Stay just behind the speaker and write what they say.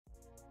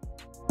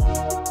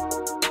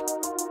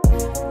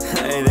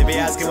Hey, they be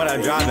asking what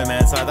I'm driving,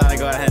 man, so I thought I'd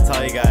go ahead and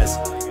tell you guys.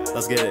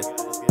 Let's get it.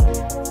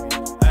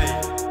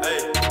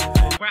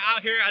 We're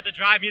out here at the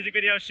Drive music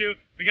video shoot.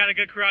 We got a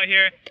good crew out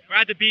here. We're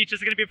at the beach. This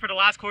is going to be for the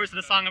last chorus of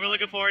the song. I'm really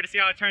looking forward to see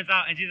how it turns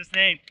out in Jesus'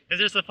 name. It's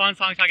just a fun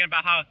song talking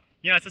about how,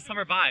 you know, it's a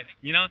summer vibe,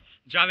 you know?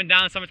 Driving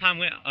down, summertime,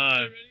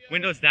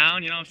 windows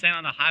down, you know what I'm saying,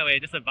 on the highway.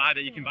 Just a vibe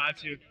that you can vibe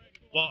to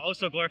while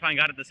also glorifying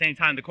God at the same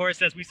time. The chorus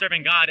says, we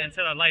serving God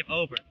until our life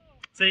over.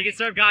 So you can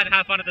serve God and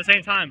have fun at the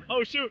same time.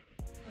 Oh, shoot.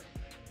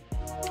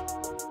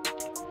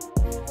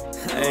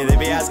 Hey, they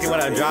be asking what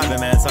I'm driving,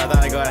 man, so I thought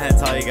I'd go ahead and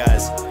tell you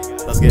guys.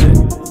 Let's get it.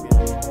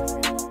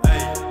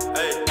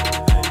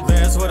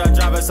 Here's what I'm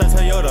driving, it's a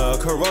Toyota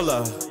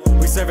Corolla.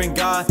 We serving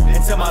God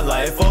until my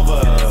life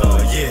over.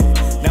 Yeah,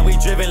 now we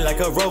driven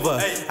like a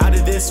rover. Out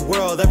of this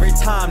world every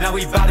time, now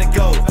we bout to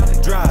go.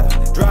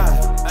 Drive,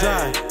 drive,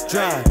 drive,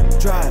 drive,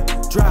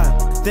 drive,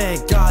 drive.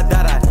 Thank God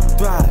that I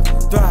thrive,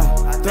 thrive,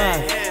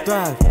 thrive,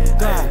 thrive,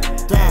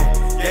 thrive, thrive.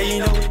 Yeah, you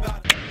know we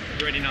bout to.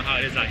 You already know how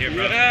it is out here,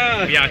 bro.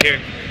 Yeah. We out here.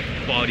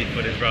 Quality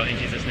footage, bro, in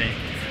Jesus' name.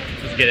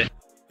 Let's get it.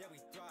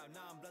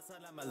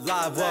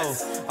 Alive,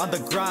 whoa, on the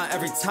grind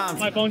every time.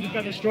 My phone just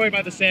got destroyed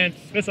by the sand.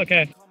 It's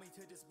okay.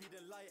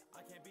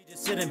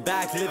 Sitting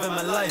back, living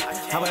my life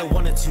how I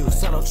wanted to,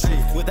 subtle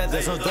truth. With that,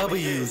 there's no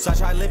W's. I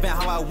tried living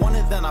how I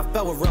wanted, then I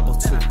fell with rebel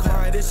too.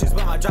 Car had issues,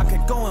 but my job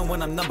kept going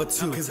when I'm number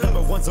 2. Cause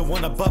number 1's the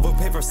one above who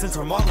pay for sins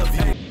from all of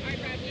you. Alright,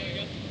 Brad, there you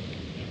go.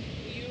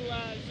 Will you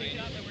switch it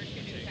up and we're just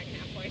gonna do the second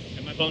half voice?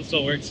 And my phone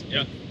still works,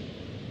 yeah.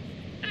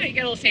 Oh, you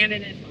get a little sand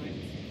in it, it's fine.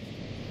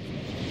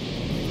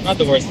 Not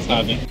the worst it's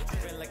happening.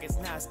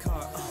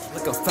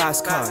 Like a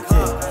fast car,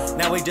 yeah.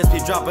 Now we just be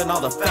dropping all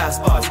the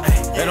fast bars.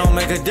 They don't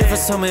make a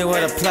difference, tell me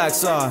where the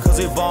plaques are. Cause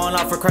we ballin'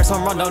 out for Christ,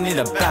 home run, don't need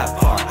a bad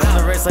part. On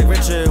the race like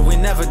Richard, we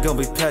never gonna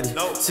be petty.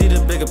 See the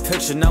bigger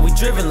picture, now we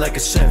driven like a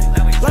Chevy.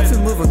 Life is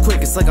moving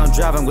quick, it's like I'm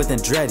driving with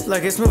Andretti.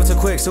 Like it's moving too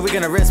quick, so we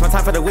gonna risk my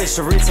time for the wish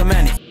to read so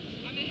many. I'm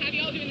gonna have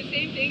you all doing the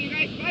same thing, you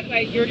guys. By the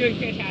way, you're doing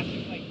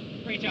fantastic. Like,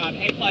 great job.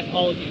 A+,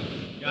 all of you.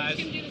 Guys,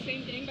 we're just gonna do the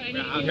same thing, but I need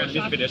out to here do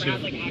at more this shots video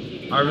of Brad, shoot. like,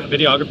 actually Our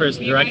videographer is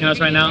directing us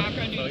right now. So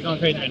We're going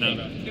crazy right now,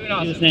 bro. Doing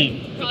awesome. In his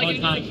name. Probably One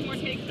gonna time. do like 2 more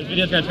takes. This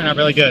video's gonna turn out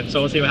really good, so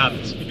we'll see what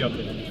happens. Keep you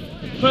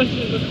updated. Question,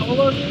 is the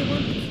color anymore?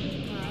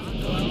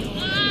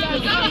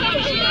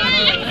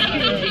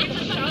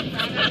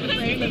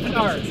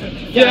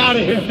 Get out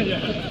of here.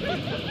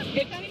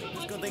 If anyone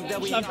wants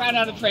to shove Brad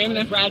out of the frame and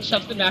then Brad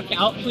shoves him back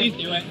out, please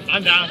do it.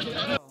 I'm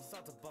down.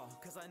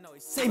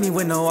 Save me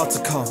with no altar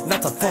call,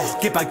 not to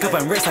fall. Get back up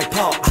and race like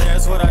Paul.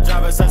 Here's what I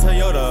drive, it's a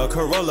Toyota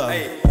Corolla.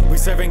 We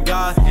serving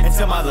God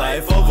until my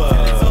life over.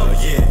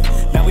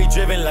 Yeah, now we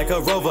driven like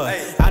a rover.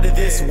 Out of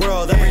this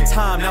world every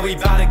time, now we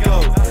bout to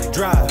go.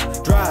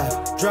 Drive,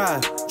 drive,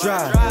 drive,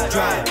 drive,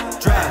 drive,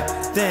 drive.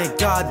 Thank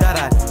God that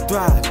I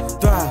thrive,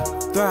 thrive,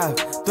 thrive,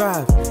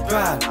 thrive,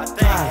 thrive,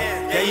 thrive.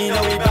 Yeah, you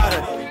know we bout to.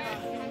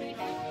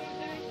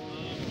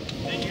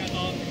 Thank you guys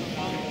all for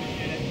coming.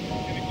 Appreciate it. It's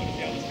gonna be cool to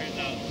see how this turns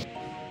out.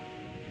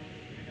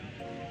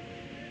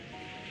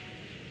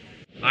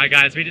 Alright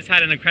guys, we just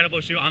had an incredible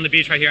shoot on the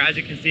beach right here. As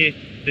you can see,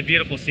 the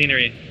beautiful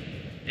scenery.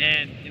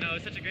 And you know,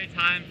 it's such a great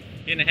time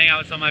getting to hang out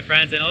with some of my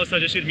friends and also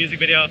just shoot a music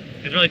video.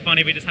 It's really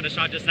funny. We just had a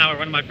shot just now where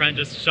one of my friends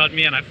just shoved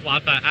me and I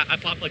flopped. I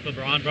flopped like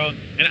LeBron, bro.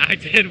 And I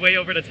did way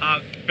over the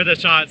top for the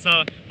shot.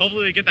 So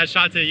hopefully we get that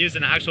shot to use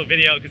in an actual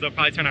video because it'll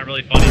probably turn out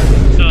really funny.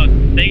 So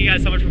thank you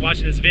guys so much for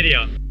watching this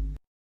video.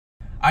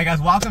 Alright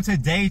guys, welcome to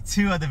day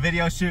 2 of the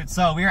video shoot.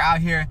 So we are out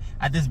here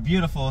at this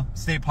beautiful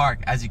state park,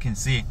 as you can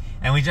see,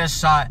 and we just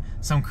shot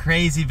some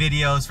crazy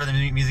videos for the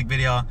music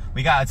video.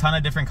 We got a ton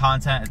of different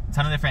content, a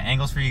ton of different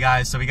angles for you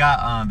guys. So we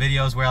got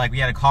videos where like we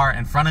had a car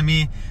in front of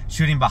me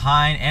shooting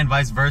behind and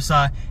vice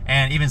versa,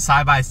 and even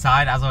side by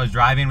side as I was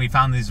driving we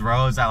found these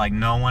roads that like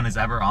no one is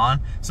ever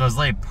on. So it's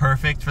like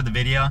perfect for the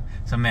video.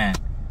 So man,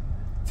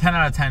 10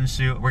 out of 10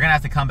 shoot. We're gonna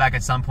have to come back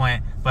at some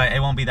point, but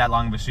it won't be that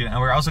long of a shoot. And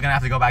we're also gonna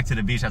have to go back to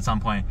the beach at some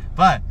point.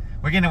 But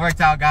we're getting it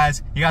worked out,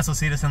 guys. You guys will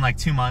see this in like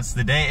 2 months.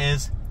 The day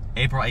is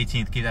April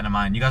 18th. Keep that in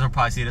mind. You guys will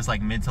probably see this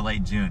like mid to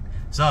late June.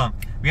 So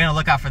we're gonna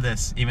look out for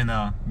this, even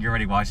though you're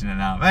already watching it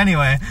now. But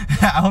anyway,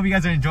 I hope you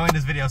guys are enjoying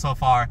this video so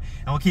far,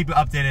 and we'll keep you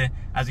updated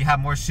as we have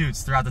more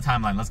shoots throughout the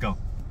timeline. Let's go.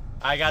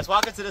 Alright guys,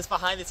 welcome to this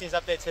behind the scenes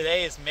update.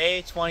 Today is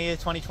May 20th,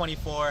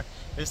 2024.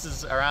 This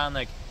is around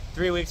like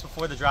 3 weeks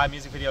before the Drive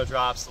music video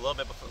drops, a little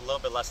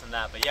bit less than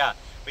that. But yeah,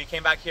 we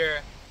came back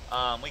here.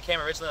 We came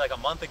originally like a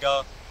month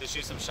ago to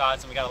shoot some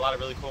shots, and we got a lot of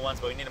really cool ones,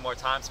 but we needed more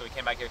time, so we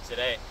came back here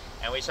today.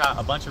 And we shot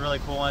a bunch of really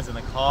cool ones in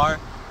the car.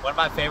 One of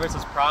my favorites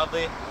was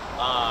probably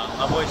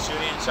my boy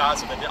shooting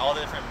shots with all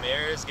the different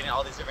mirrors, getting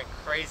all these different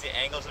crazy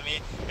angles of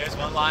me. There's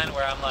one line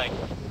where I'm like,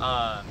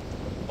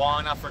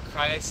 balling out for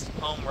Christ,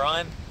 home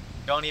run,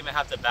 don't even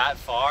have to bat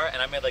far,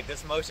 and I made like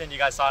this motion. You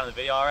guys saw it in the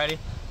video already.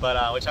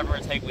 But whichever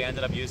take we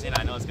ended up using,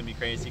 I know it's gonna be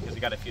crazy because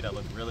we got a few that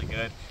look really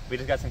good. We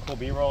just got some cool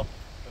B-roll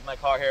with my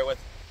car here. With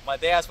my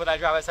they asked what I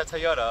drive, I said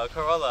Toyota, a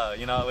Corolla.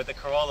 You know, with the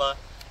Corolla,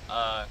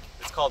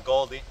 it's called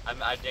Goldie.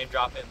 I name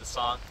drop it in the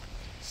song.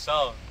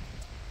 So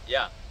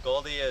yeah,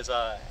 Goldie is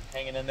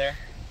hanging in there.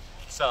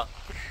 So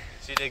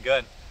she did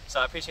good. So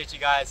I appreciate you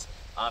guys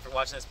for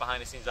watching this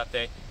behind the scenes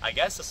update. I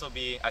guess this will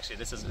be, actually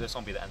this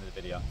won't be the end of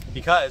the video,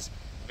 because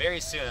very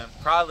soon,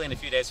 probably in a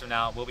few days from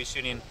now, we'll be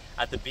shooting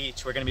at the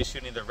beach. We're going to be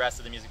shooting the rest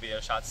of the music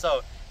video shots.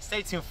 So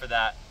stay tuned for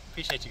that.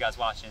 Appreciate you guys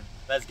watching.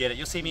 Let's get it.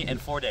 You'll see me in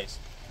 4 days.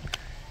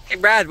 Hey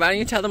Brad, why don't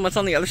you tell them what's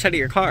on the other side of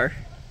your car?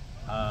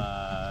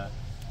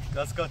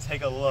 Let's go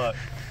take a look.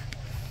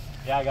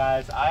 Yeah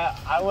guys,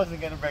 I wasn't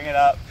gonna bring it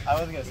up. I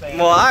wasn't gonna say anything.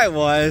 Well, I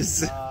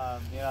was.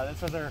 You know,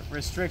 this was a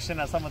restriction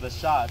on some of the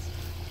shots,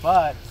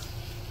 but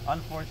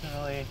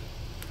unfortunately,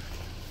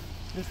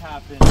 this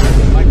happened.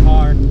 My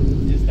car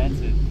is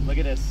dented. Look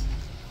at this.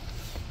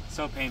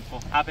 So painful.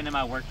 Happened in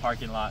my work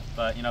parking lot,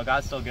 but you know,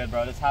 God's still good,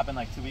 bro. This happened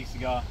like 2 weeks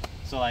ago.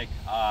 So like,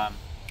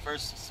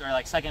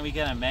 second week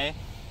of May,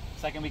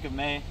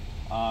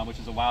 which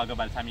is a while ago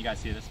by the time you guys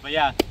see this. But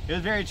yeah, it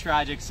was very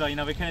tragic. So, you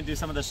know, we couldn't do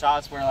some of the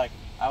shots where like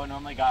I would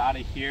normally got out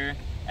of here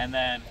and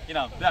then, you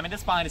know, I mean,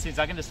 this behind the scenes,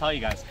 I can just tell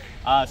you guys,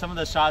 some of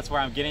the shots where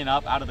I'm getting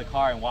up out of the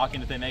car and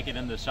walking, if they make it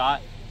in the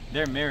shot,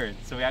 they're mirrored.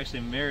 So we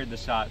actually mirrored the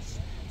shots.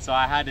 So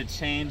I had to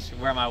change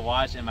where my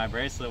watch and my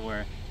bracelet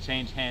were,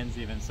 change hands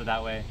even, so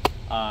that way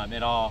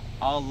it all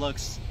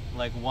looks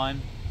like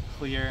one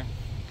clear,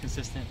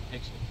 consistent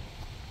picture.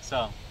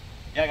 So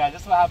yeah guys,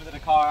 this is what happened to the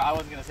car. I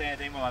wasn't gonna say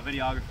anything, but my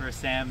videographer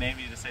Sam made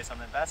me to say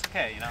something, but that's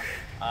okay, you know.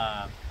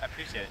 I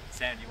appreciate it.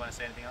 Sam, do you want to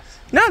say anything else?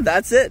 No,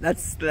 that's it.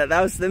 That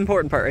was the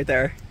important part right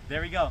there.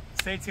 There we go.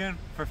 Stay tuned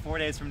for 4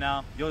 days from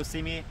now. You'll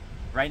see me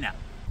right now.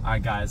 All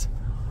right guys,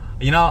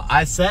 you know,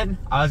 I said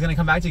I was gonna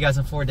come back to you guys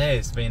in 4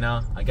 days, but you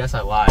know, I guess I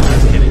lied. I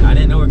was kidding. I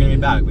didn't know we were gonna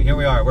be back, but here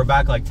we are. We're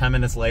back like 10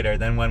 minutes later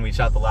than when we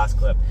shot the last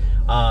clip.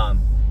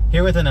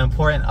 Here with an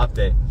important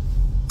update.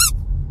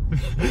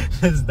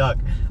 This duck.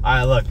 All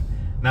right, look.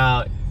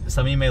 Now,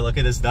 some of you may look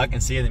at this duck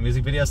and see it in the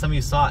music video. Some of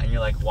you saw it and you're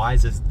like, why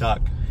is this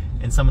duck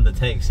in some of the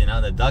takes, you know?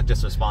 The duck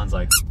just responds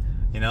like,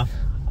 you know?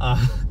 All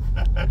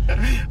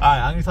right,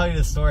 I'm gonna tell you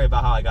this story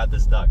about how I got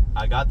this duck.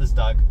 I got this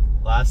duck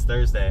last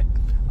Thursday,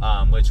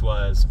 which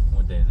was,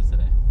 what day is it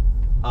today?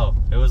 Oh,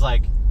 it was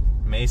like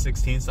May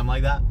 16th, something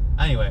like that.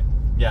 Anyway,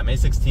 yeah, May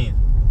 16th.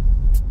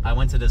 I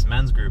went to this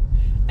men's group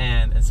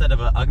and instead of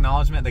an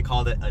acknowledgement, they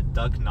called it a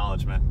duck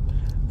acknowledgement.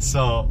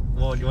 So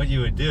what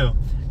you would do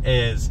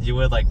is you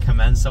would like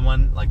commend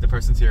someone, like the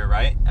person to your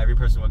right. Every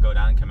person would go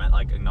down and commend,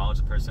 like acknowledge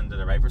the person to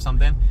the right for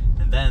something,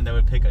 and then they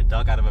would pick a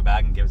duck out of a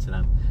bag and give it to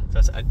them. So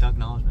it's a duck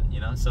acknowledgement, you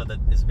know. So that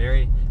is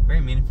very,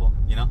 very meaningful,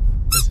 you know.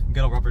 This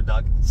good old rubber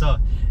duck. So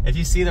if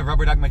you see the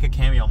rubber duck make a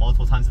cameo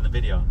multiple times in the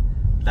video,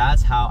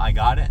 that's how I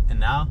got it, and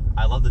now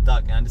I love the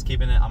duck, and I'm just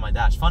keeping it on my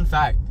dash. Fun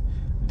fact: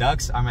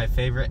 ducks are my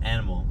favorite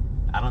animal.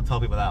 I don't tell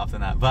people that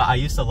often but I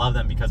used to love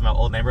them because my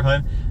old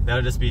neighborhood, they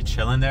would just be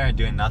chilling there and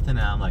doing nothing, and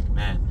I'm like,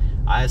 man,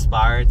 I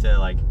aspire to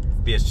like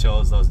be as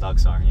chill as those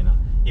ducks are, you know,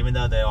 even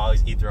though they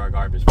always eat through our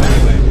garbage. But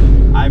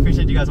anyway, I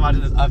appreciate you guys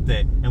watching this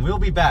update, and we'll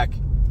be back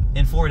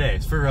in 4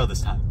 days, for real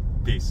this time.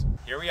 Peace.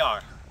 Here we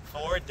are,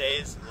 4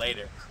 days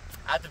later,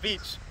 at the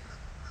beach.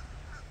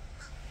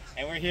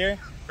 And we're here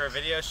for a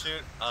video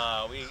shoot.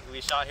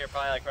 We shot here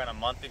probably like around a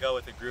month ago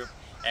with a group,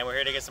 and we're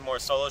here to get some more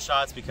solo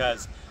shots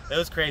because it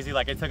was crazy.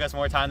 Like, it took us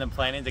more time than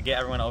planning to get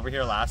everyone over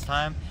here last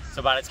time.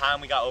 So by the time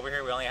we got over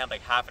here, we only had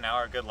like half an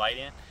hour of good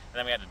lighting, and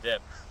then we had to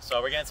dip.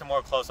 So we're getting some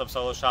more close-up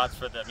solo shots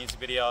for the music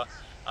video.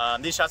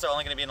 These shots are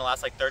only going to be in the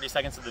last like 30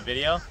 seconds of the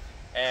video,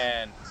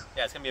 and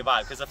yeah, it's going to be a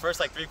vibe because the first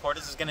like 3/4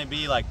 is going to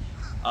be like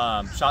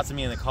shots of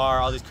me in the car,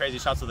 all these crazy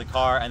shots of the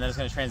car, and then it's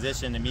going to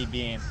transition to me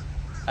being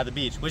at the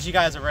beach, which you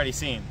guys have already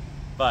seen.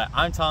 But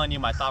I'm telling you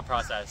my thought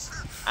process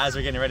as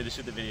we're getting ready to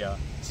shoot the video.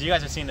 So you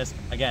guys are seeing this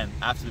again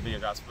after the video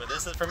drops. But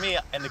this is for me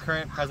in the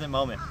current present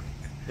moment.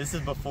 This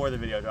is before the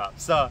video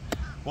drops. So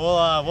we'll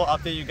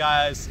update you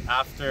guys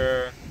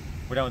after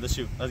we're done with the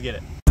shoot. Let's get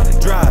it.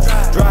 Drive.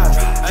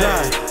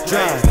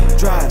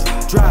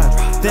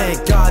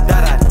 Thank God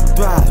that I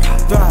thrive.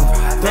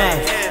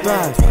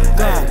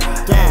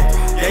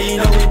 Yeah, you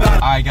know we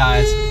about. Alright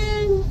guys.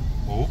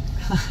 Oh.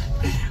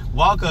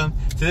 Welcome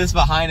to this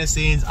behind the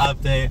scenes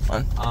update.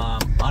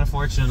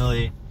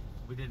 Unfortunately,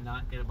 we did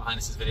not get a behind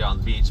the scenes video on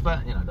the beach,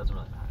 but you know, it doesn't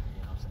really matter,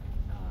 you know what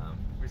I'm saying?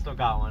 We still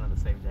got one on the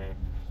same day.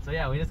 So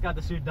yeah, we just got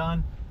the shoot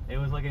done. It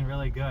was looking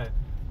really good.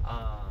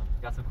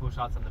 Got some cool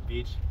shots on the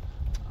beach.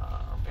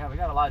 Yeah, we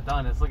got a lot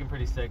done. It's looking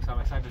pretty sick, so I'm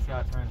excited to see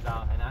how it turns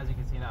out. And as you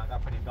can see now, it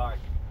got pretty dark.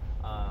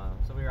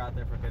 So we were out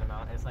there for a good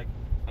amount. It's like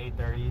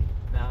 8:30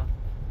 now,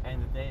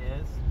 and the day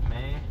is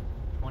May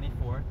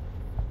 24th.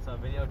 So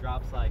video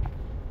drops like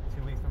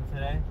 2 weeks from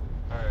today,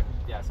 or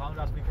yeah, song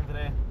drops a week from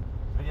today,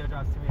 video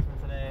drops 2 weeks from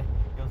today.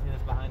 You'll see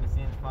this behind the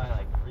scenes probably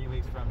like 3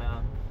 weeks from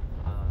now.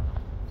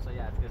 So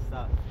yeah, it's good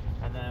stuff.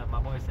 And then my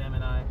boy Sam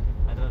and I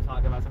ended up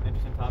talking about some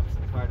interesting topics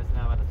in the car just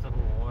now about the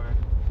Civil War.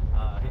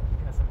 He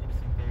has some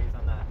interesting theories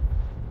on that,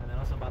 and then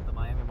also about the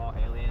Miami Mall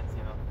aliens.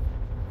 You know,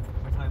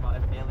 we're talking about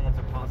if aliens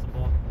are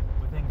possible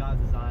within God's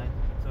design.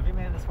 So if you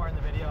made it this far in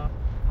the video,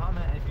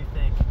 comment if you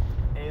think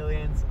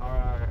aliens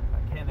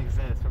can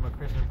exist from a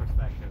Christian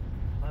perspective.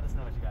 Let us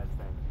know what you guys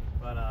think.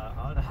 But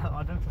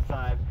all jokes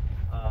aside,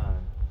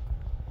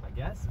 I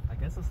guess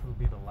this will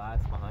be the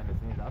last behind the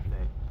scenes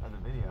update of the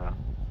video.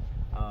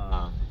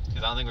 Because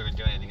I don't think we were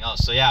doing anything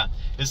else. So yeah,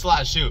 this is the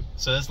last shoot.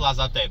 So this is the last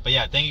update. But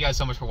yeah, thank you guys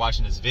so much for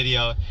watching this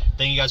video.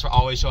 Thank you guys for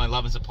always showing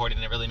love and supporting,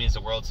 and it really means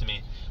the world to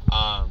me.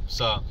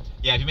 So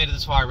yeah, if you made it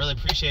this far, I really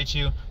appreciate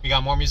you. We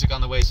got more music on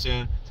the way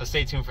soon, so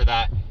stay tuned for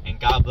that. And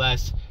God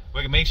bless.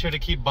 We can make sure to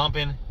keep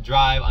bumping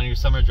drive on your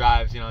summer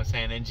drives, you know what I'm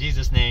saying? In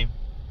Jesus' name,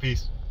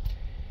 peace.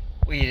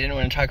 Well, you didn't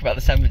want to talk about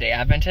the Seventh-day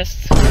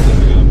Adventists?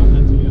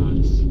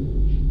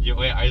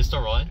 Wait, are you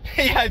still rolling?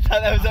 Yeah, I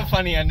thought that was a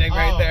funny ending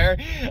right there.